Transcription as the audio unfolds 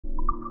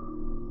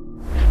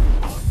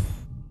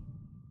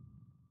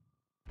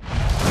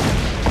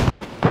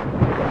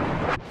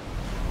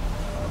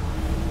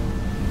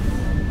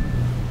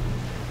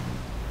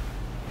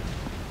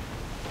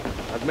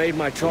I've made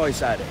my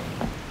choice, Addy.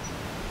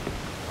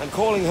 I'm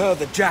calling her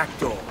the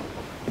Jackdaw.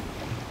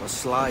 A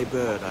sly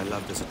bird I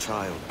loved as a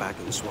child back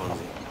in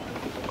Swansea.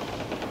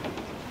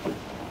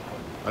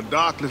 A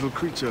dark little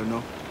creature,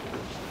 no?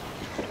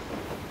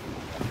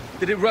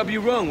 Did it rub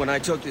you wrong when I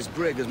took this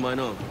brig as mine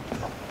own?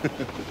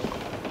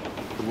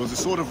 It was the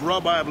sort of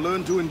rub I have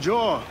learned to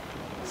endure,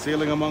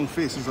 sailing among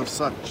faces of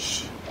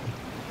such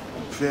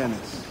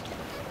fairness.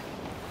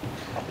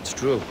 It's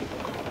true.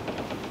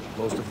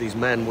 Most of these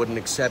men wouldn't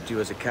accept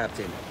you as a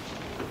captain.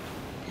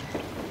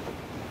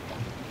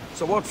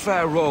 So what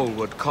fair role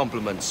would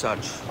complement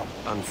such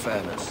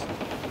unfairness?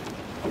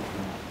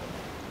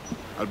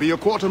 I'll be your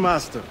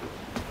quartermaster.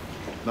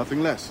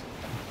 Nothing less.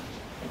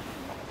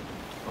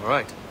 All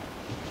right.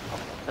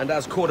 And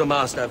as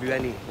quartermaster, have you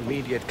any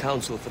immediate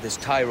counsel for this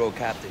Tyro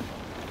captain?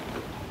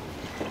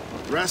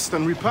 Rest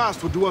and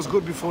repast would do us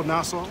good before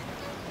Nassau.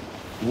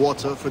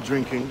 Water for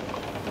drinking.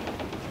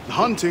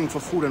 Hunting for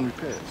food and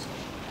repairs.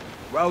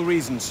 Well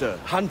reasoned, sir.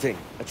 Hunting,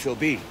 it shall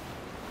be.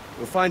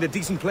 We'll find a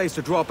decent place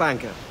to drop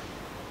anchor.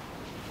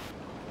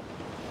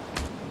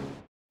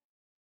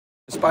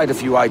 Despite a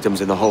few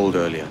items in the hold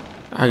earlier.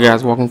 Alright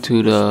guys, welcome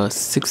to the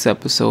 6th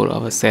episode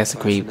of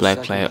Assassin's Creed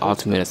Black Flag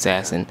Ultimate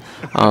Assassin.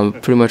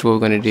 Pretty much what we're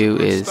going to do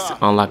is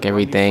unlock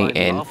everything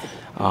and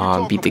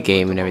beat the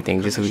game and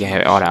everything, just so we can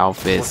have all the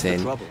outfits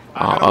and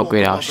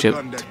upgrade our ship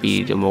to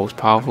be the most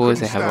powerful and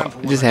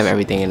just have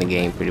everything in the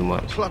game pretty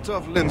much. Clutter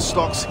of lint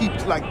stalks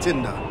heaped like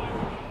tinder.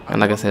 And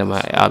like I said in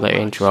my other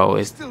intro,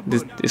 it's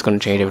going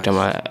to change every time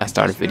I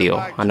start a video.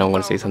 I know I'm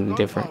going to say something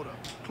different.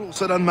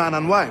 Closer than man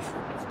and wife.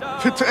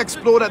 Fit to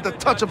explode at the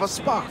touch of a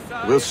spark.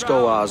 We'll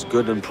stow ours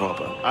good and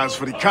proper. As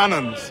for the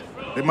cannons,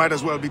 they might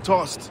as well be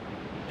tossed.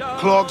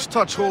 Clogs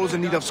touch holes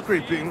in need of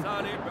scraping,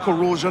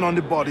 corrosion on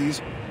the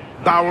bodies,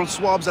 barrel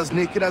swabs as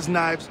naked as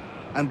knives,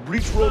 and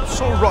breech ropes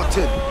so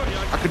rotted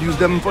I could use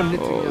them for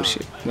knitting. Oh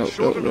shit. No.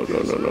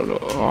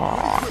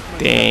 Oh,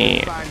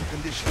 damn.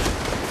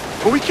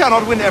 But we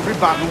cannot win every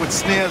battle with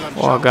snares and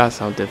I got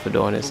something for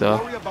doing this,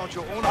 Don't worry about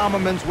your own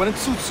armaments when it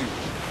suits you.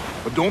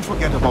 But don't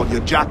forget about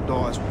your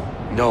jackdaw as well.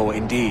 No,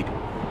 indeed.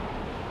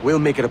 We'll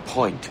make it a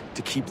point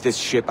to keep this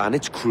ship and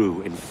its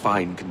crew in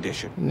fine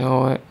condition. You know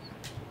what?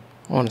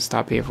 I want to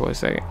stop here for a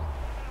second.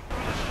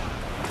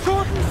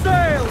 Shorten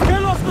sail!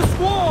 Get off the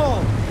squall!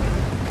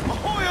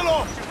 Ahoy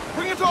aloft!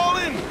 Bring it all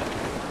in!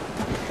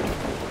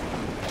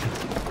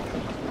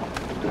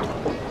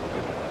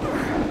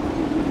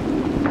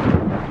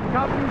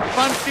 Captain,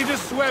 fancy to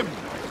swim!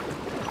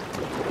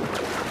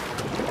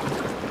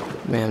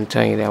 Man, I'm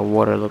telling you, that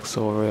water looks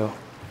so real.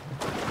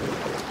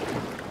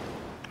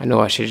 I know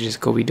I should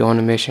just go be doing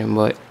the mission,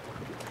 but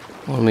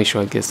I want to make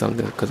sure I get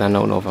something because I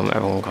don't know if I'm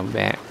ever going to come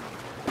back.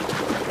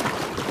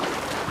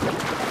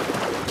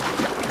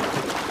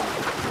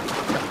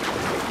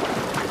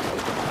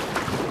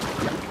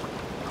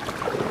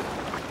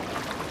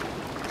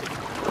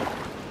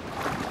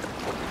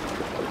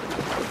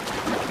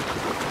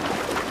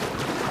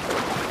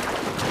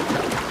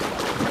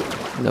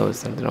 I know there's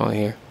something on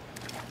here.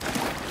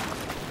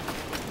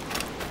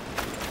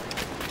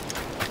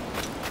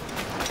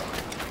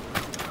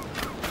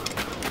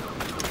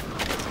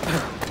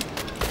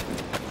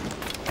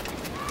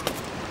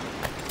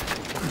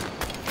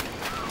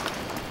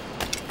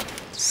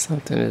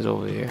 Something is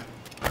over here.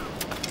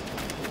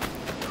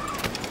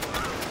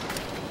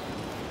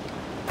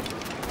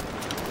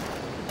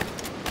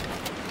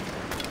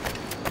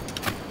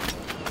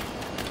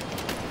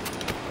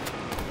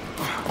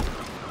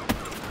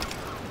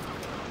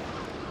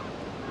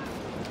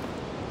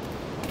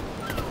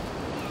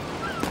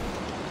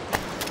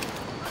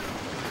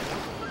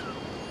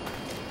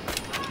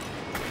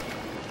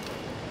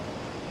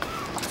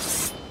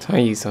 Tell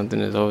you something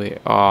is over here.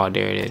 Oh,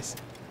 there it is.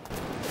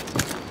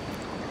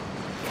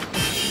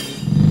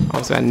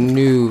 Also, I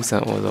knew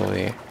something was over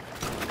here.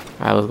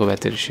 Alright, let's go back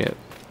to the ship.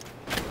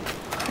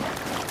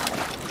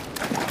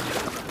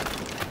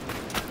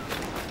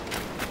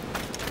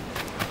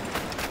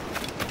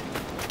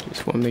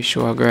 Just want to make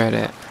sure I grab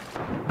that.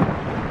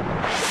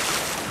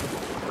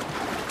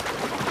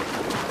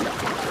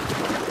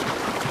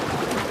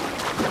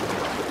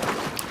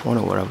 I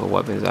wonder what other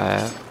weapons I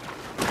have.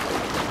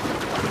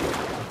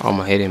 All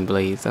my hidden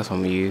blades, that's what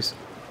I'm gonna use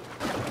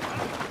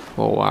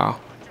for a while.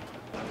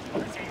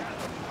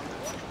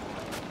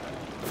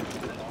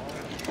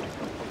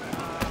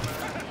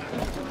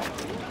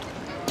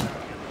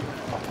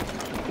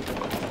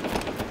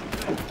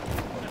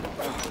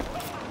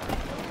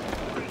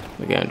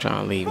 Again, I'm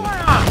trying to leave me.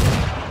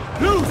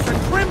 Loose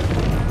and trim!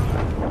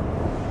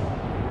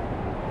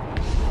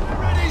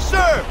 Ready,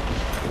 sir!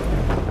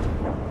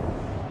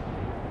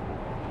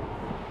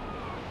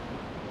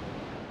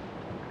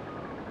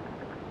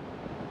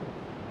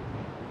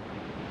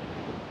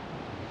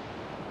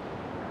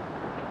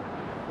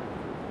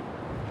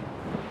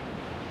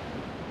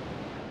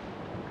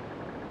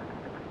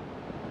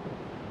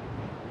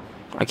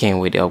 I can't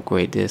wait to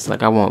upgrade this.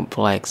 Like, I want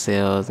black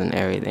sails and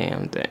every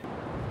damn thing.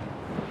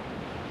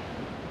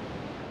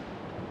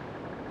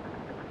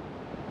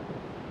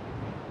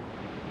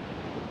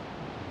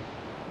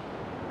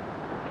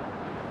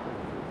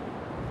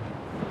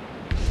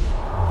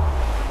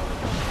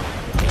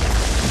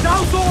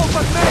 How's all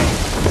but me?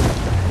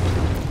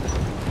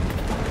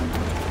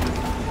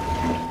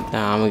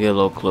 Nah, I'm gonna get a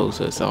little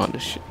closer. So on the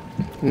shit.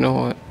 You know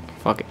what?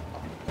 Fuck it.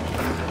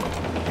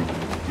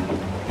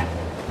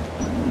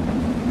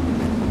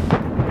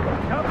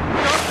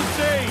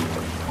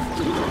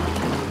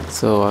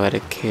 So I gotta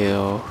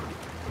kill.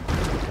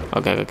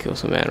 Okay, I gotta kill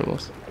some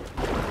animals.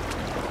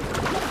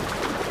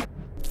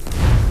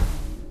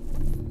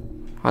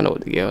 I know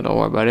what to kill. Don't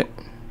worry about it.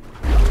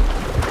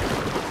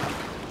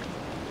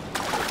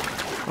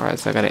 Alright,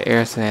 so I gotta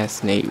air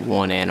assassinate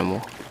one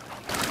animal.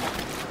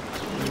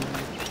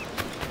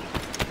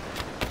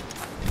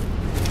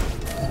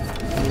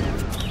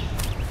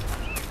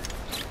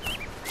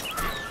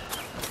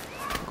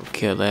 Go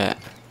kill that.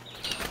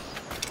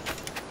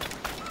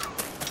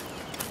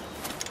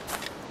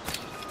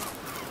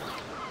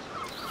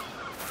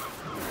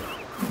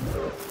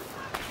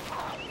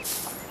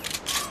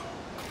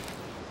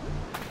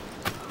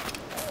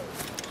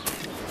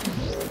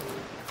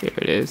 Here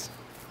it is.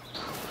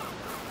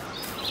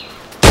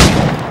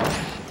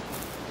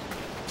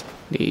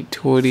 Need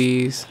 2 of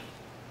these.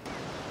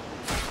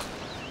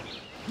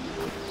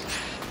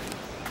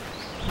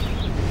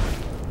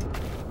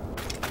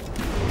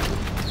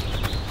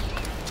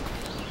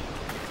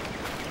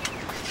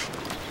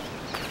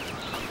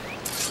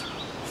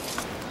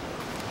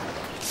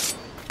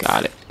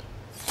 Got it.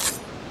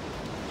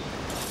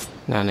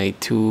 Now I need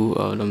 2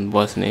 of them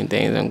busting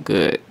things. I'm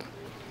good.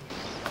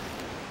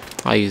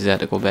 I'll use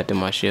that to go back to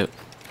my ship.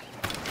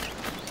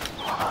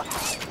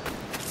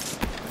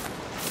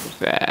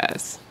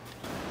 Fast.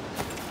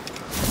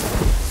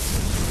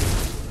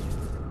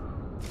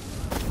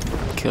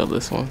 Kill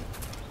this one.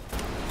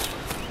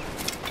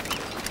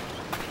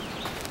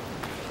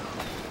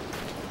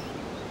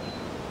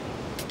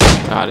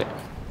 Got it.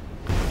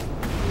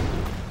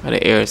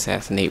 Gotta air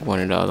assassinate one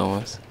of the other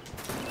ones.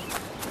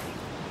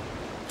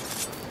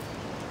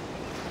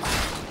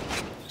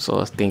 So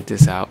let's think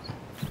this out.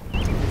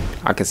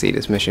 I can see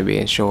this mission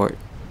being short.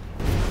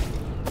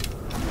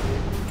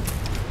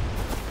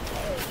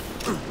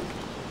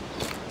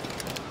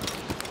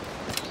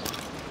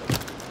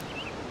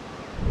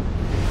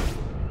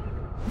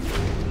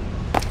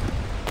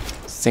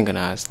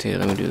 Synchronized too,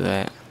 let me do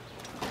that.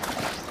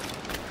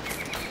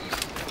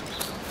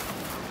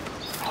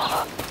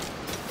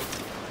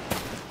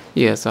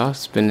 Yeah, so I'll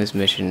spend this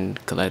mission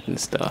collecting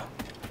stuff.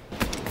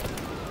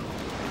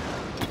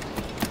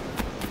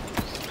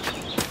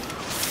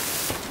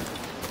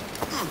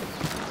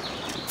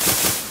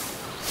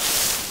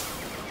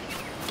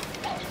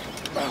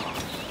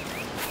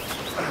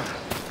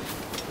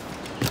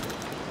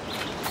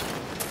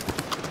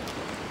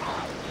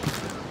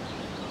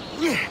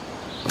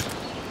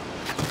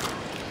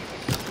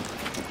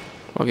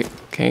 Okay,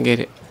 can't get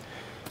it.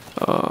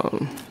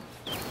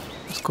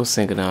 Let's go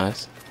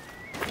synchronize.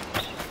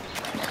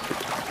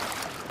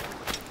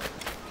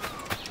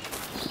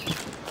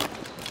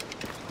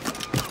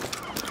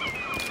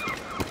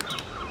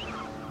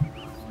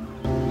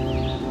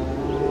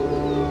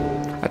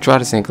 I try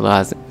to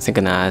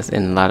synchronize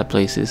in a lot of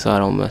places so I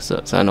don't mess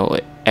up, so I know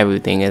what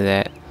everything is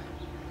at.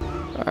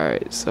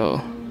 Alright, so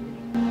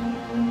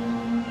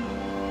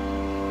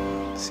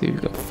see if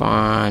we can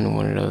find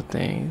one of those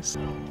things.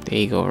 There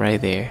you go, right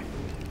there.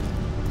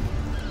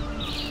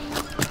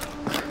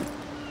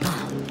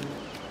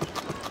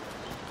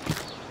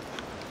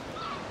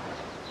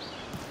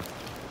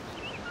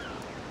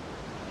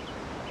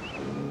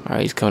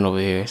 Alright, he's coming over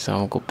here, so I'm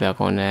gonna go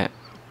back on that.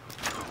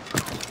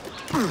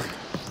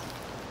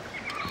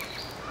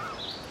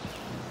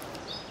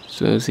 As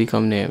soon as he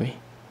come near me.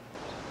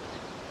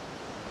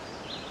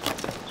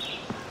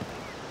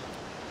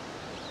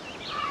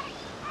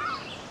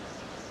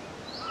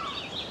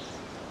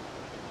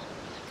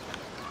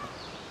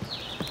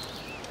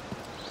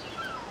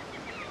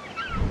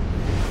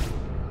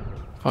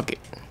 Fuck it.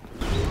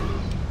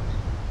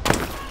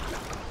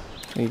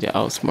 Need to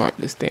outsmart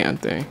this damn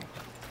thing.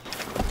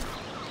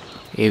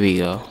 Here we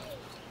go.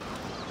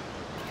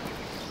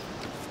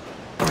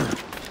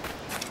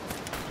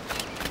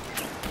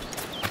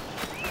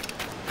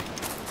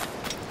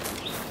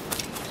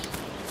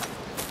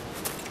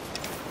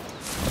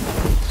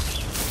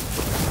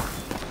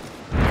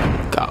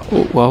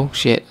 Oh, whoa,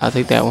 shit. I'll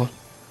take that one.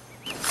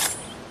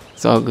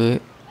 It's all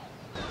good.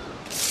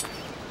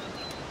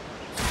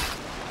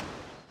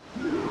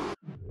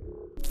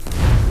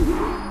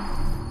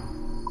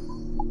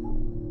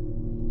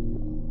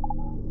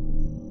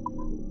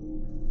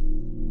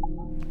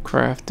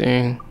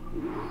 Crafting.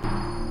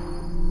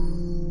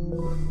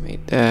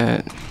 Make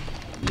that.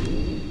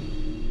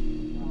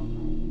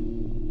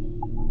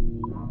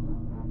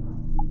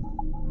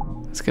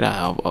 Let's get our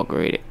help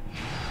upgraded.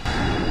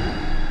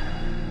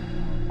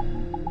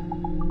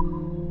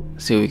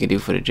 See what we can do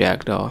for the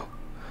jackdaw.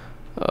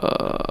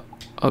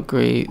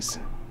 Upgrades.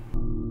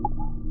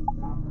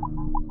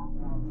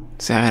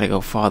 See, I gotta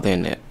go farther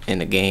in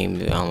the game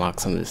to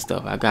unlock some of this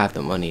stuff. I got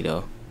the money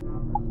though.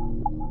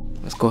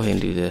 Let's go ahead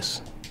and do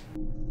this.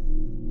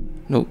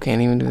 Nope,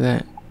 can't even do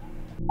that.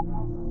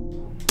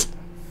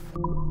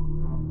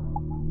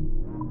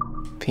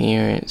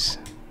 Appearance.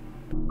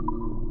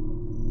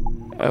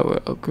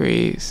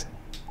 Upgrades.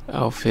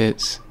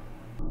 Outfits.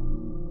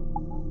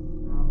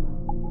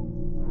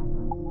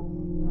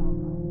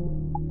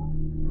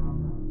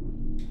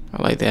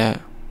 I like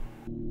that.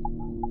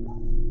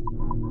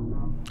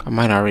 I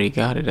might already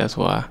got it, that's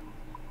why.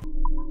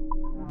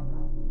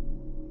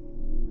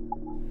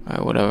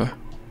 Alright, whatever.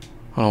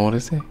 Hold on, what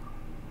is it?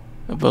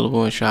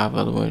 Available in shop,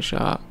 available in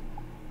shop.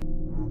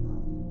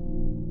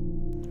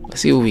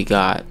 Let's see what we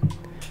got.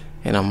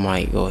 And I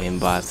might go ahead and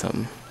buy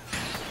something.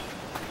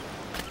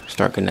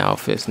 Start getting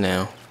outfits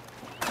now.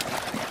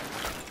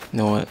 You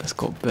know what? Let's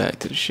go back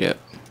to the ship.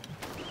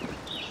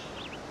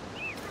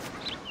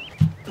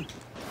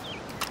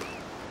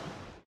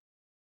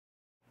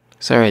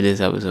 Sorry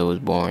this episode was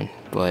boring,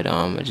 but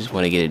I just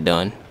want to get it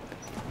done.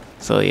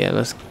 So yeah,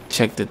 let's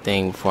check the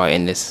thing before I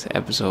end this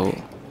episode.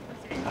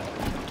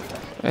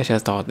 Actually,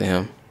 let's talk to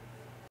him.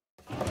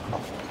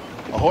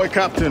 Ahoy,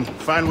 Captain.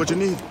 Find what you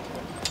need.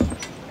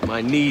 My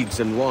needs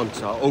and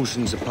wants are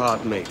oceans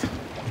apart, mate.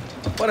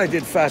 But I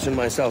did fashion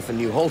myself a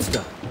new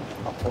holster.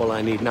 All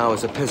I need now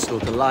is a pistol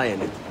to lie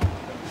in it.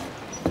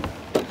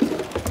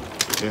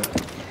 Yeah.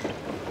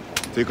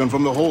 Taken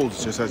from the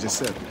holds, just as you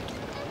said.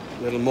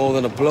 Little more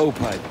than a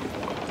blowpipe.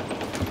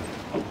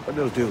 But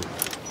it'll do.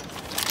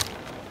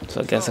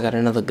 So I guess I got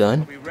another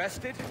gun. Are we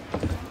rested?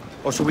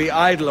 Or should we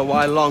idle a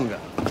while longer?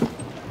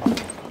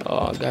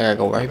 Oh, I gotta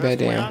go right back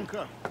down.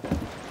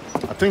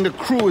 I think the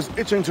crew is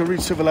itching to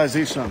reach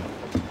civilization.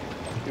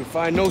 You'll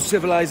find no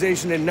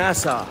civilization in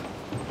Nassau.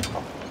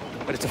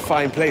 But it's a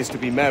fine place to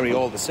be merry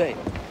all the same.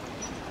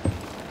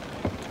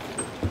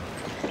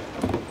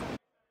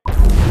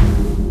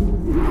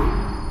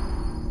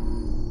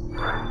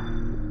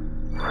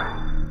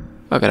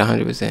 I got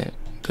 100%.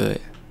 Good.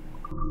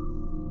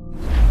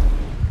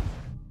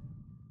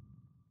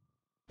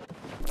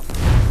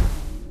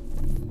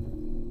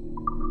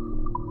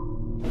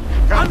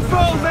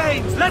 Unfurl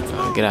mains! Let's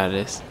move! Get out of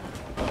this.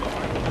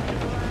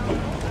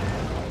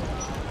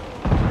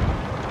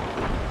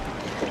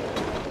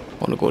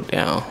 Want to go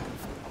down.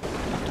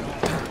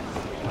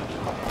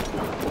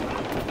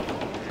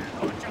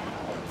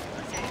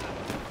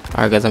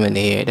 Alright guys, I'm in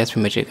the air. That's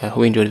pretty much it, guys. Hope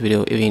you enjoyed the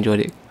video. If you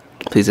enjoyed it,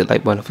 please hit the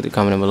like button, put the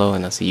comment down below,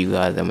 and I'll see you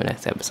guys in my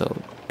next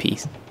episode.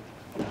 Peace.